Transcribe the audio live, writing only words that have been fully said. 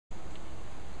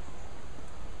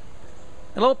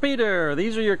Hello Peter,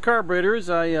 these are your carburetors.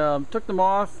 I took them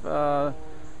off,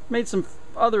 made some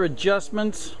other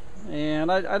adjustments, and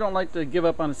I don't like to give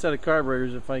up on a set of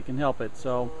carburetors if I can help it.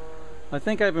 So I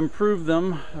think I've improved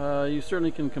them. You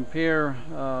certainly can compare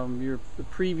the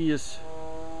previous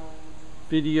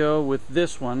video with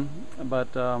this one,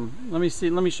 but let me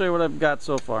show you what I've got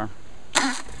so far.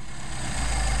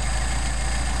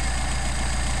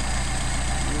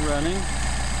 We're running.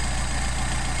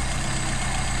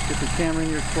 Get the camera in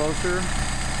here closer,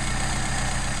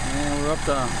 and we're up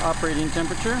to operating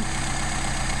temperature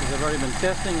because I've already been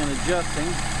testing and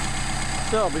adjusting.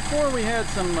 So before we had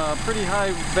some pretty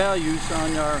high values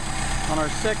on our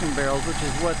second barrels, which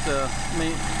is what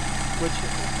which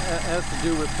has to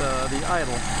do with the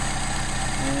idle.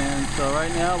 And so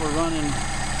right now we're running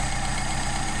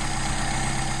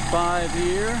 5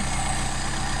 here,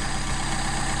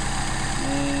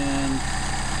 and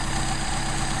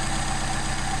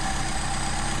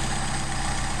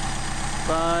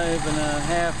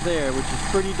 5.5 there, which is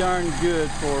pretty darn good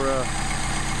for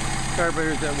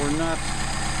carburetors that were not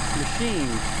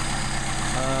machined.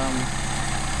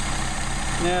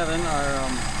 Now then,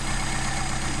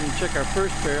 we're going to check our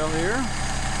first barrel here.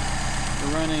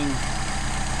 We're running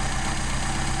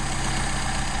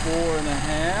 4.5,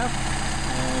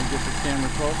 and get the camera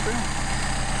closer.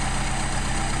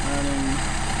 Running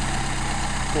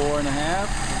 4.5,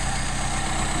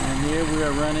 and here we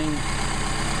are running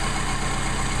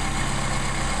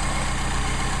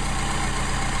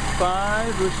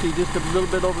 5. Let's see, just a little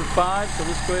bit over 5. So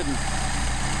let's go ahead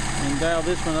and dial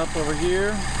this one up over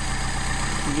here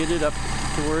and get it up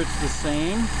to where it's the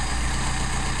same.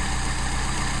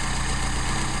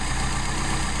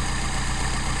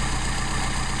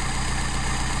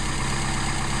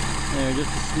 There,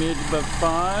 just a smidge above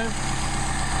 5.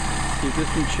 See if this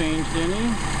one changed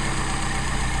any.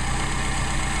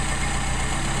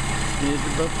 Smidge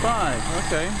above 5.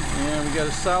 Okay, and we got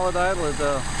a solid idle at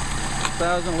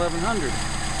 1100.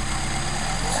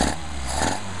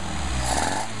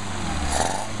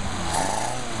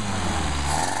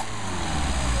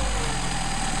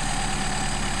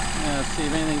 Now see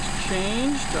if anything's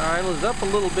changed. Our idle is up a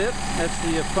little bit. That's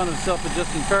the fun of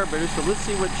self-adjusting carburetors. So let's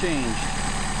see what changed.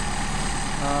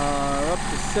 We're up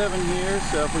to 7 here.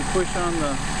 So if we push on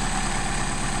the,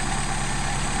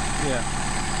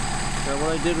 so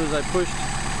what I did was I pushed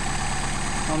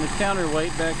on the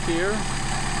counterweight back here.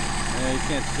 You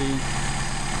can't see.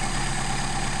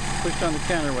 Pushed on the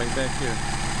counterweight back here.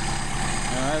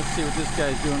 Alright, let's see what this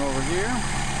guy's doing over here.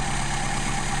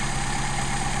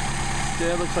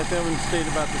 Yeah, it looks like that one stayed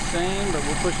about the same, but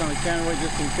we'll push on the counterweight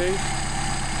just in case.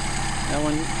 That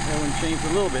one changed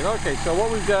a little bit. Okay, so what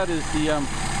we've got is the,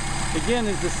 again,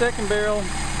 is the second barrel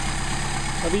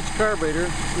of each carburetor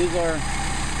is our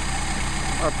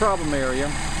problem area.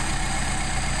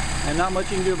 And not much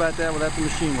you can do about that without the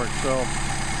machine work. So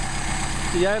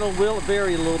the idle will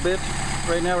vary a little bit.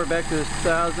 Right now we're back to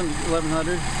 1,000,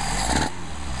 1,100.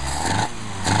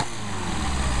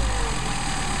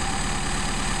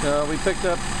 So we picked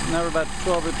up, now we're about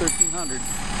 12 or 1,300.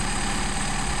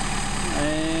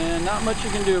 And not much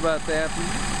you can do about that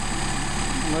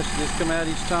unless you just come out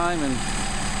each time and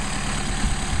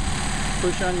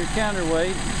push on your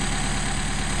counterweight.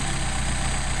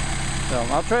 So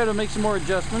I'll try to make some more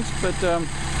adjustments, but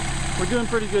we're doing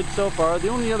pretty good so far. The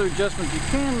only other adjustment you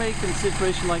can make in a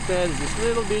situation like that is this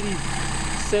little bitty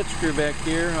set screw back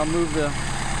here. I'll move the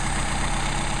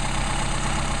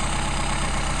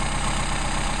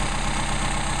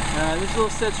this little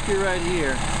set screw right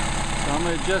here. So I'm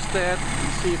going to adjust that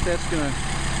and see if that's going to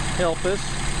help us.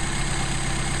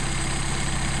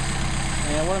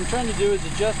 And what I'm trying to do is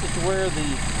adjust it to where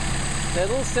that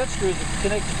little set screw is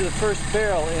connected to the first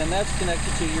barrel, and that's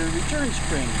connected to your return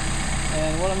spring.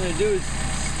 And what I'm going to do is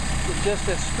adjust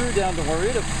that screw down to where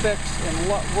it affects and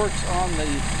works on the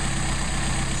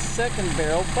second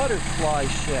barrel butterfly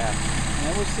shaft.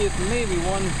 And we'll see if maybe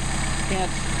one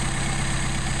can't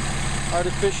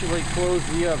artificially close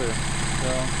the other.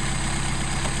 So,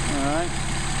 all right,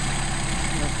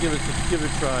 let's give it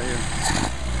a try here.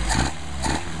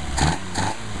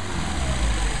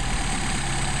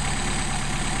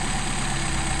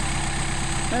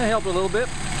 And it helped a little bit.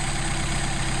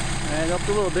 And helped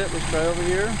a little bit. Let's try over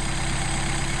here.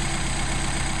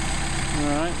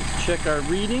 Alright, let's check our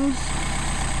readings.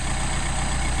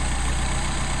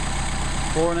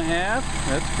 4.5.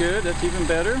 That's good. That's even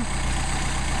better.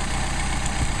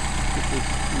 Get this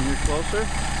in here closer.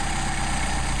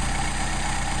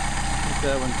 What's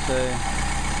that one say?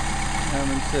 That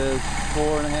one says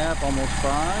 4.5, almost 5.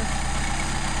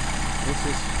 This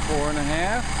is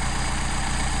 4.5.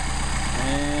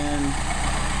 And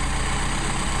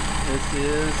this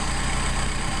is,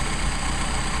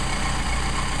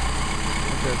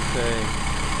 what's that say?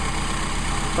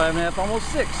 5.5,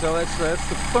 almost 6. So that's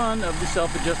the fun of the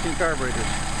self-adjusting carburetors.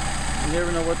 You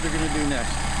never know what they're going to do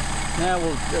next. Now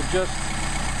we'll adjust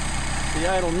the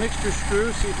idle mixture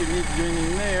screw, see if we need to do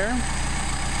anything there.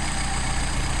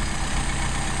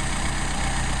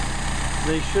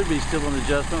 They should be still in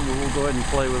adjustment, but we'll go ahead and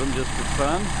play with them just for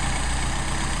fun.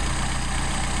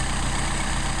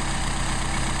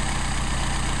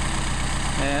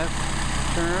 Half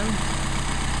turn,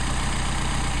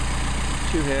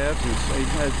 2 halves, and so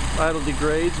as idle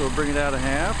degrades, we'll bring it out a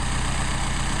half,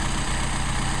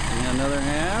 and another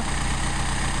half,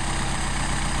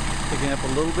 picking up a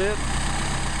little bit,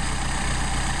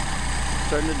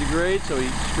 starting to degrade, so we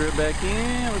screw it back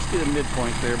in. Let's get a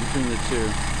midpoint there between the two.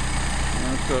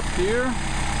 And let's go up here.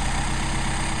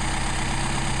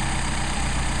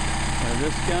 Try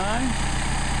this guy.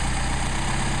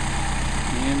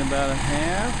 And about a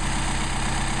half.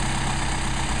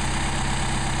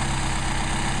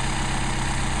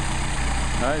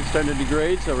 Alright, it's starting to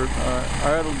degrade, so we're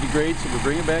idle degrade, so we'll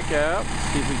bring it back out.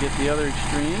 Let's see if we get the other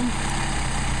extreme.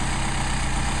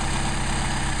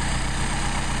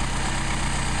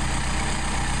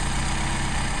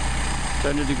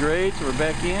 Starting to degrade, so we're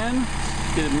back in.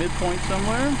 Let's get a midpoint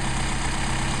somewhere.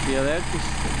 See how that just.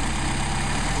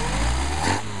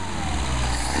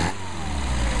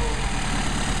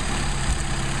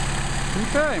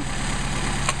 Okay.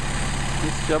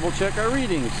 Let's double check our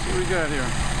readings. See what we got here.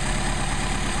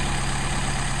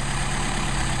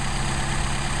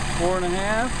 4.5.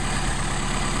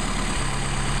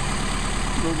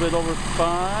 A little bit over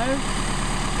 5.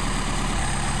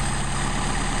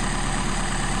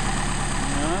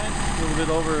 Alright, a little bit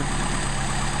over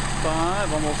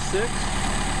 5, almost 6.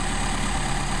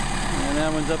 And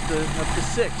that one's up to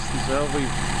 6. And so if we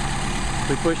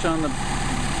push on the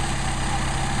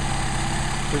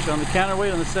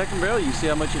counterweight on the second barrel, you see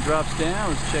how much it drops down.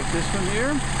 Let's check this one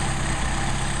here.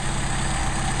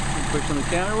 Push on the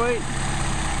counterweight.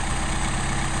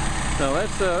 So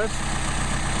that's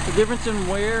the difference in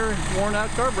worn out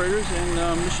carburetors and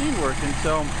machine work. And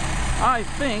so I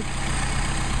think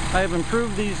I have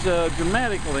improved these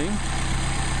dramatically,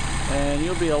 and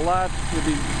you'll be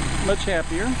much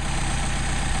happier.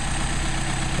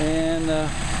 And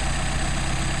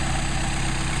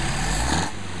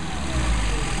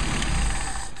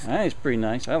that's pretty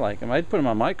nice. I like them. I'd put them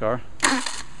on my car.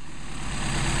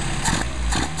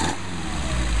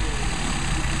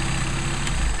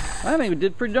 I think we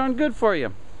did pretty darn good for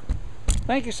you.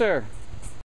 Thank you, sir.